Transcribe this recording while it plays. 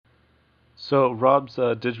So Rob's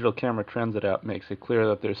digital camera transit app makes it clear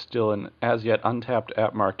that there's still an as yet untapped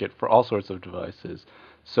app market for all sorts of devices.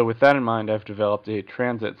 So with that in mind, I've developed a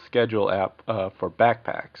transit schedule app for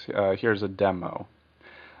backpacks. Here's a demo.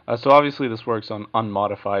 So obviously this works on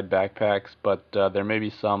unmodified backpacks, but there may be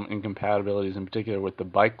some incompatibilities, in particular with the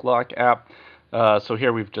Bike Lock app. So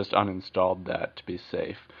here we've just uninstalled that to be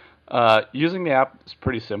safe. Using the app is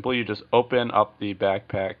pretty simple. You just open up the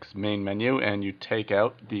Backpack's main menu and you take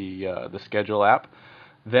out the schedule app.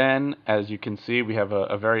 Then, as you can see, we have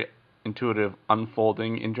a very intuitive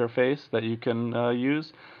unfolding interface that you can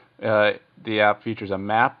use. The app features a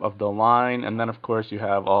map of the line, and then of course you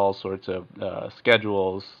have all sorts of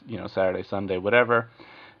schedules, Saturday, Sunday, whatever.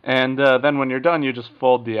 And then when you're done, you just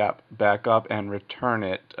fold the app back up and return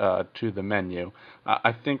it to the menu.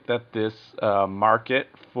 I think that this market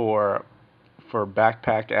for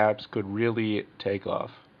backpack apps could really take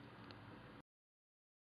off.